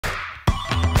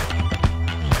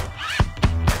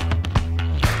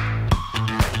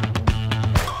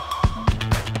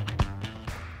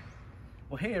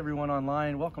Hey everyone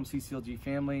online, welcome CCLG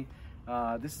family.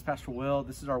 This is Pastor Will.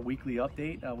 This is our weekly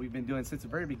update we've been doing since the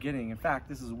very beginning. In fact,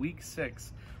 this is week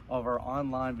 6 of our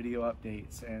online video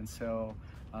updates. And so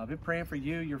I've been praying for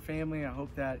you, your family. I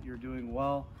hope that you're doing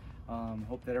well.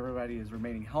 Hope that everybody is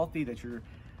remaining healthy, that you're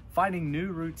finding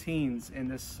new routines in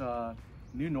this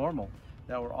new normal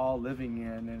that we're all living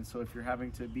in. And so if you're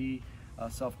having to be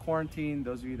self-quarantined,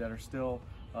 those of you that are still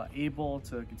able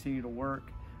to continue to work,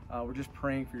 we're just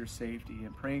praying for your safety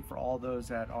and praying for all those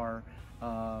that are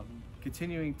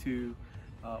continuing to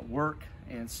work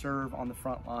and serve on the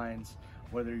front lines,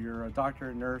 whether you're a doctor,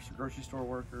 a nurse, a grocery store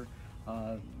worker,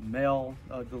 mail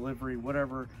delivery,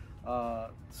 whatever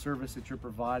service that you're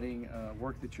providing,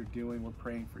 work that you're doing, we're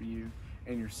praying for you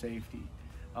and your safety.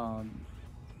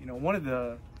 You know, one of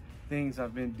the things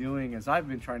I've been doing is I've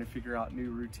been trying to figure out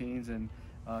new routines and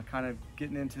kind of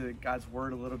getting into God's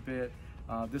Word a little bit.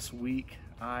 This week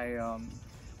I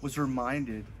was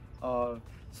reminded of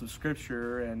some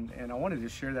scripture, and I wanted to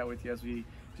share that with you as we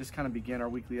just kind of begin our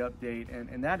weekly update,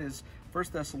 and that is 1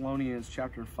 Thessalonians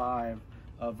chapter 5,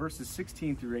 verses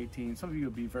 16 through 18. Some of you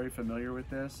will be very familiar with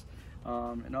this,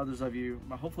 and others of you,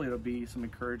 hopefully it'll be some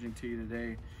encouraging to you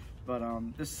today. But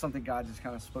this is something God just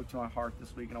kind of spoke to my heart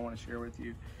this week, and I want to share with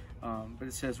you. But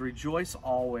it says, "Rejoice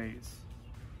always,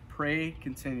 pray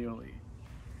continually,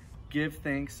 give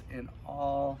thanks in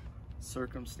all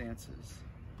circumstances,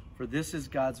 for this is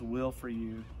God's will for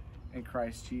you in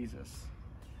Christ Jesus."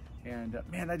 And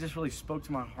man, that just really spoke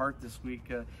to my heart this week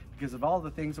because of all the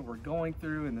things that we're going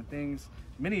through and the things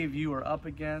many of you are up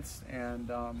against,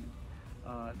 and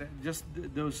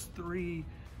those three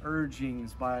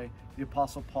urgings by the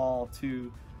Apostle Paul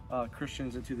to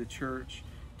Christians and to the church: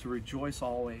 to rejoice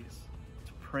always,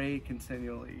 to pray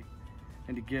continually,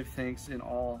 and to give thanks in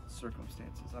all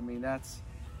circumstances. I mean, that's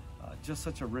just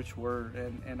such a rich word,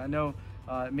 and I know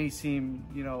it may seem,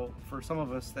 you know, for some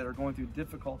of us that are going through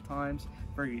difficult times,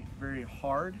 very, very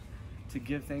hard to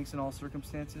give thanks in all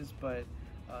circumstances, but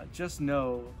just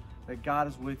know that God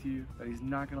is with you, that He's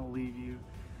not going to leave you,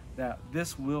 that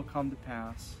this will come to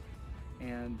pass,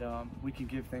 and we can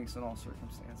give thanks in all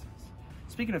circumstances.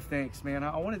 Speaking of thanks, man,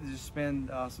 I wanted to just spend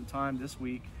some time this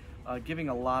week giving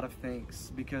a lot of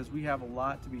thanks, because we have a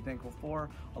lot to be thankful for,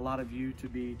 a lot of you to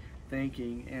be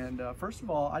thanking. And first of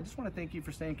all, I just want to thank you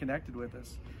for staying connected with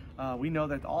us. We know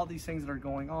that all these things that are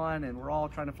going on, and we're all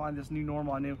trying to find this new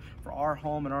normal. I know for our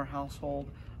home and our household,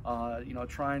 you know,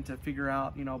 trying to figure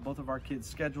out, you know, both of our kids'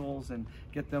 schedules and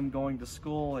get them going to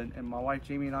school. And my wife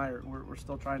Jamie and I we're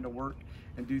still trying to work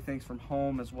and do things from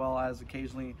home, as well as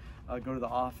occasionally go to the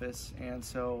office. And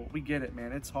so we get it,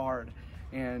 man. It's hard.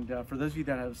 And for those of you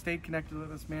that have stayed connected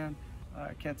with us, man,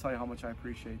 I can't tell you how much I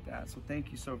appreciate that. So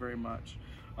thank you so very much.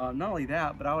 Not only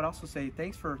that, but I would also say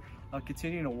thanks for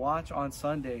continuing to watch on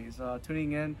Sundays,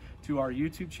 tuning in to our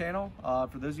YouTube channel.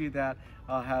 For those of you that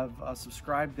have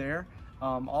subscribed there.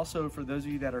 Also, for those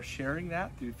of you that are sharing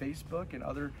that through Facebook and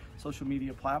other social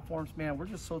media platforms, man, we're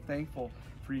just so thankful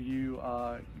for you,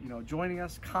 you know, joining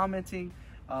us, commenting,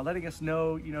 letting us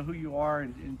know, you know, who you are,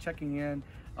 and checking in.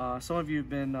 Some of you have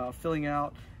been filling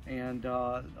out and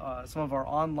some of our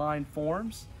online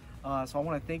forms. So I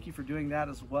want to thank you for doing that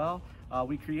as well.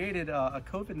 We created a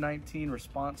COVID-19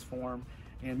 response form,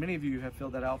 and many of you have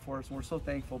filled that out for us, and we're so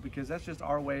thankful, because that's just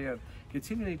our way of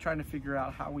continually trying to figure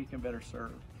out how we can better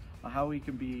serve, how we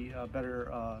can be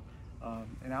better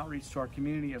in outreach to our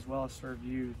community, as well as serve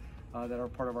you that are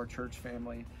part of our church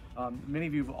family. Many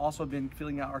of you have also been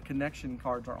filling out our connection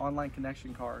cards, our online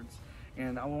connection cards.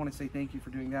 And I want to say thank you for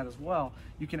doing that as well.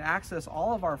 You can access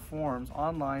all of our forms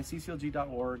online,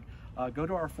 cclg.org. Go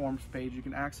to our forms page. You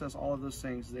can access all of those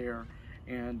things there.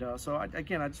 And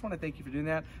again, I just want to thank you for doing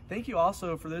that. Thank you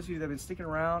also for those of you that have been sticking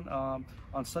around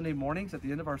on Sunday mornings at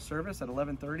the end of our service at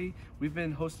 11:30. We've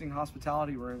been hosting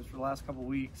hospitality rooms for the last couple of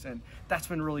weeks, and that's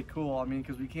been really cool. I mean,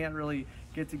 because we can't really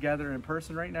get together in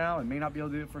person right now and may not be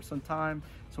able to do it for some time.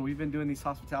 So we've been doing these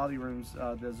hospitality rooms,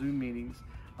 the Zoom meetings,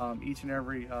 each and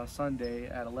every Sunday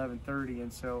at 11:30.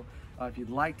 And so if you'd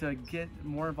like to get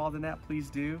more involved in that, please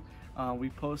do. We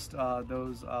post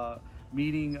those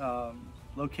meeting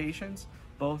locations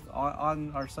both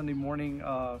on our Sunday morning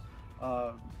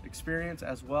experience,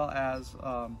 as well as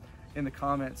in the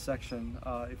comment section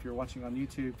if you're watching on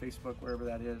YouTube, Facebook, wherever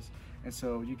that is. And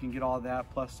so you can get all that,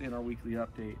 plus in our weekly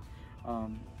update.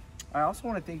 I also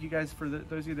want to thank you guys for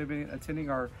those of you that have been attending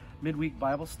our midweek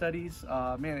Bible studies.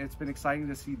 Man, it's been exciting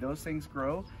to see those things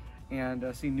grow, and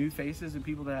see new faces and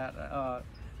people that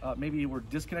maybe were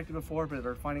disconnected before but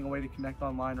are finding a way to connect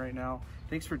online right now.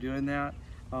 Thanks for doing that.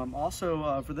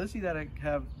 Also, for those of you that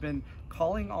have been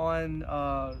calling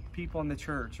on people in the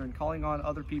church and calling on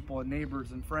other people and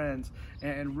neighbors and friends,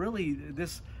 and really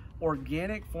this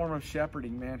organic form of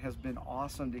shepherding, man, has been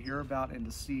awesome to hear about and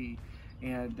to see.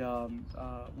 And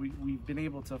we've been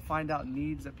able to find out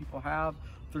needs that people have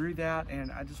through that,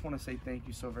 and I just want to say thank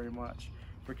you so very much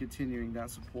for continuing that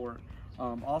support.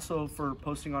 Also for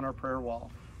posting on our prayer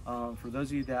wall. For those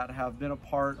of you that have been a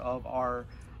part of our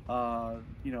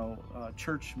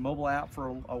church mobile app for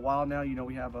a while now,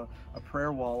 we have a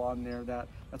prayer wall on there.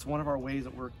 That's one of our ways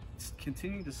that we're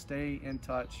continuing to stay in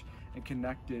touch and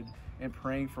connected and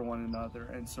praying for one another.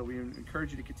 And so we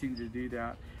encourage you to continue to do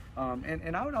that.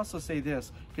 And I would also say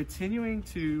this, continuing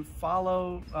to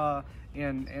follow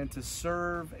and to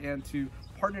serve and to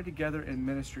partner together in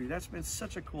ministry. That's been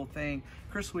such a cool thing.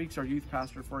 Chris Weeks, our youth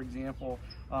pastor, for example,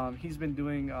 he's been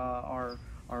doing our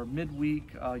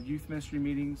midweek youth ministry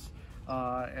meetings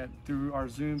through our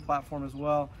Zoom platform as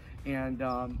well. And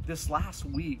this last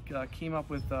week came up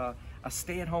with a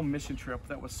stay-at-home mission trip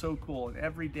that was so cool. And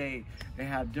every day they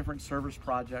had different service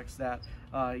projects that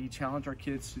he challenged our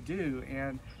kids to do.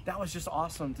 And that was just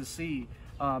awesome to see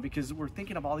because we're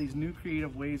thinking of all these new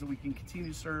creative ways that we can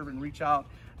continue to serve and reach out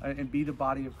and be the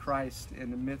body of Christ in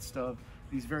the midst of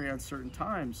these very uncertain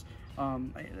times.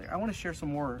 I want to share some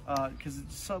more because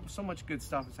so much good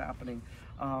stuff is happening.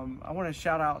 I want to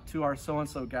shout out to our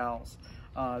so-and-so gals.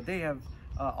 They have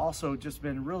also just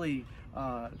been really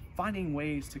finding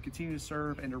ways to continue to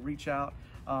serve and to reach out.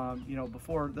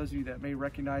 Before, those of you that may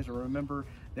recognize or remember,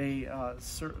 they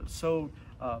sewed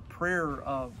prayer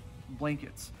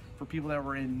blankets for people that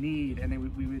were in need, and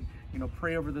we would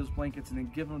pray over those blankets and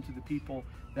then give them to the people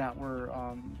that were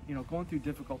going through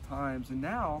difficult times. And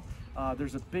now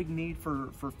there's a big need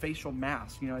for facial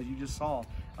masks. As you just saw,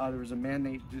 there was a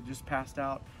mandate that just passed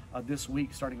out this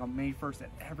week, starting on May 1st, that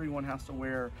everyone has to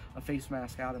wear a face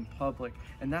mask out in public.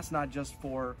 And that's not just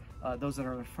for those that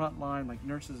are on the front line, like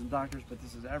nurses and doctors, but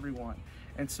this is everyone.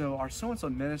 And so our so-and-so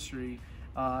ministry,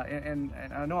 and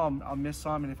I know I'll miss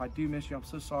some, and if I do miss you, I'm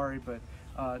so sorry, but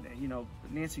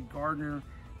Nancy Gardner,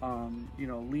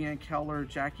 Leanne Keller,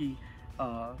 Jackie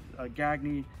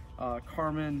Gagney,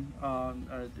 Carmen,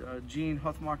 Jean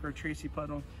Huthmacher, Tracy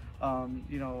Putnam,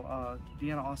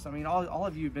 Deanna Austin. I mean, all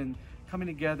of you have been coming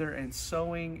together and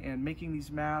sewing and making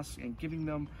these masks and giving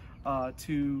them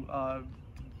to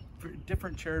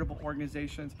different charitable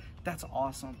organizations. That's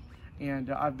awesome.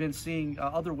 And I've been seeing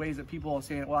other ways that people are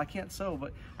saying, well, I can't sew,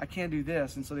 but I can do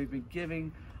this. And so they've been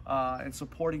giving and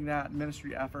supporting that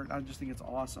ministry effort. I just think it's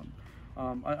awesome.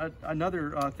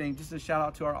 Another thing, just a shout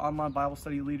out to our online Bible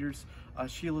study leaders,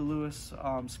 Sheila Lewis,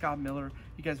 Scott Miller.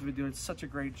 You guys have been doing such a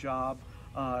great job,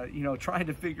 trying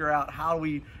to figure out how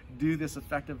we do this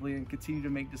effectively and continue to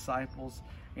make disciples.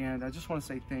 And I just want to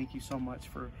say thank you so much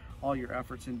for all your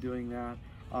efforts in doing that.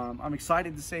 I'm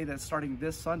excited to say that starting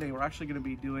this Sunday, we're actually going to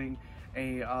be doing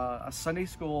a Sunday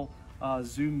school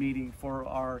Zoom meeting for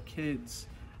our kids,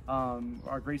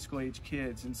 our grade school age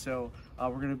kids. And so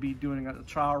we're going to be doing a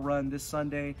trial run this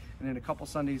Sunday, and then a couple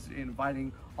Sundays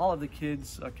inviting all of the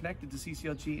kids connected to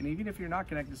CCLG. And even if you're not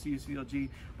connected to CCLG,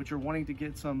 but you're wanting to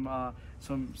get some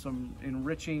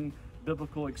enriching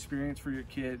biblical experience for your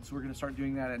kids, we're going to start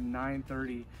doing that at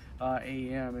 9:30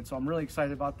 a.m. And so I'm really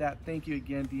excited about that. Thank you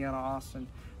again, Deanna Austin,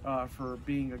 for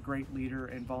being a great leader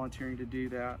and volunteering to do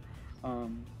that. I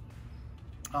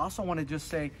also want to just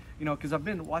say, because I've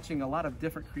been watching a lot of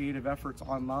different creative efforts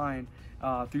online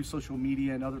through social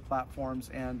media and other platforms,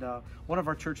 and one of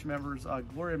our church members,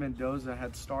 Gloria Mendoza,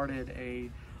 had started a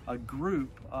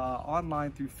group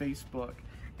online through Facebook,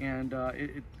 and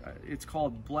it's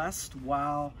called Blessed,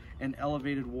 Wow, and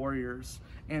Elevated Warriors.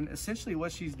 And essentially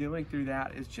what she's doing through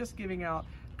that is just giving out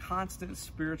constant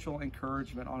spiritual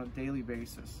encouragement on a daily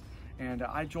basis. And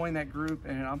I joined that group,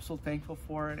 and I'm so thankful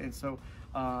for it. And so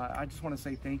I just want to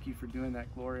say thank you for doing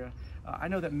that, Gloria. I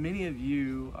know that many of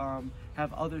you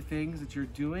have other things that you're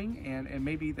doing, and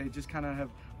maybe they just kind of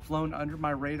have flown under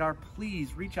my radar.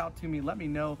 Please reach out to me. Let me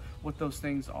know what those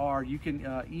things are. You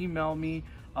can email me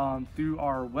through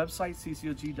our website,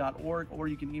 cclg.org, or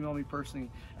you can email me personally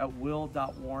at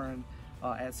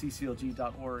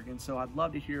will.warren@cclg.org. And so I'd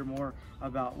love to hear more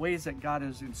about ways that God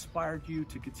has inspired you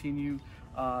to continue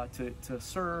to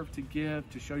serve, to give,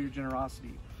 to show your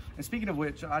generosity. And speaking of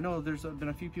which, I know there's been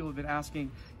a few people who have been asking,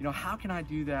 how can I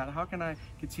do that? How can I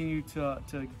continue to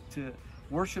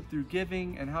worship through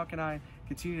giving? And how can I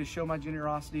continue to show my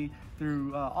generosity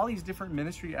through all these different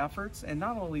ministry efforts? And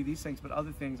not only these things, but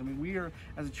other things. I mean, we are,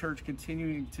 as a church,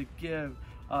 continuing to give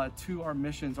to our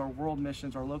missions, our world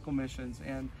missions, our local missions.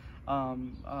 And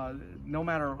no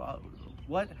matter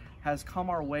what has come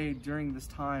our way during this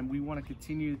time. We want to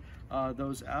continue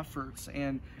those efforts,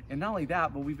 and not only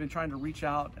that, but we've been trying to reach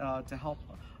out to help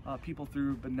people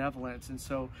through benevolence. And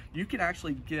so you can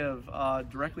actually give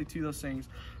directly to those things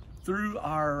through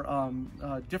our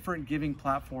different giving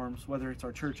platforms, whether it's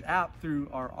our church app, through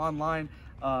our online,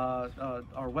 our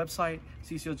website,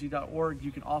 cclg.org.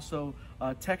 You can also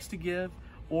text to give,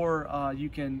 or you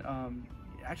can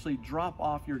actually drop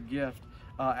off your gift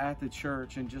at the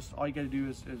church, and just all you got to do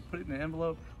is put it in an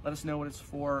envelope, let us know what it's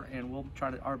for, and we'll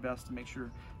try our best to make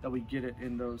sure that we get it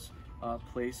in those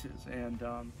places.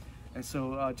 And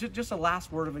so just a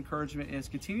last word of encouragement is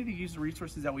continue to use the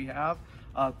resources that we have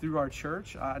through our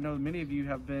church. I know many of you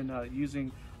have been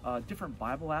using different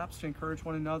Bible apps to encourage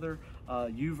one another.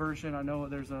 YouVersion, I know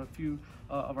there's a few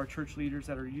of our church leaders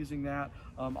that are using that.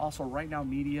 Also, Right Now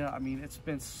Media. I mean, it's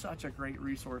been such a great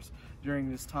resource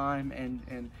during this time,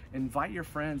 and invite your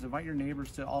friends, invite your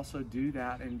neighbors to also do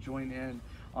that and join in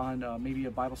on maybe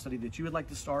a Bible study that you would like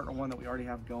to start, or one that we already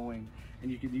have going, and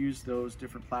you can use those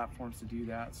different platforms to do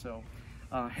that. So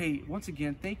hey, once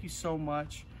again, thank you so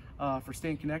much for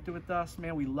staying connected with us.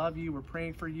 Man, we love you. We're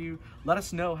praying for you. Let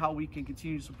us know how we can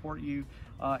continue to support you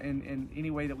in any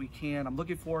way that we can. I'm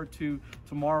looking forward to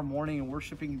tomorrow morning and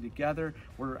worshiping together.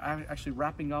 We're actually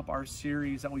wrapping up our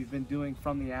series that we've been doing,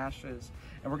 From the Ashes.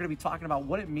 And we're going to be talking about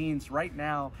what it means right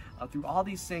now through all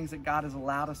these things that God has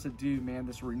allowed us to do, man,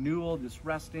 this renewal, this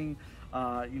resting.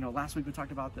 Last week we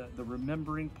talked about the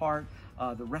remembering part,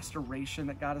 the restoration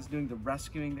that God is doing, the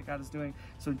rescuing that God is doing.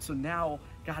 So now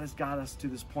God has got us to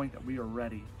this point that we are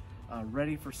ready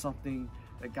for something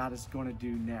that God is going to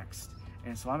do next.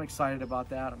 And so I'm excited about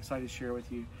that. I'm excited to share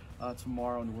with you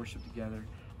tomorrow and to worship together.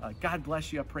 God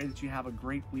bless you. I pray that you have a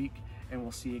great week, and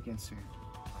we'll see you again soon.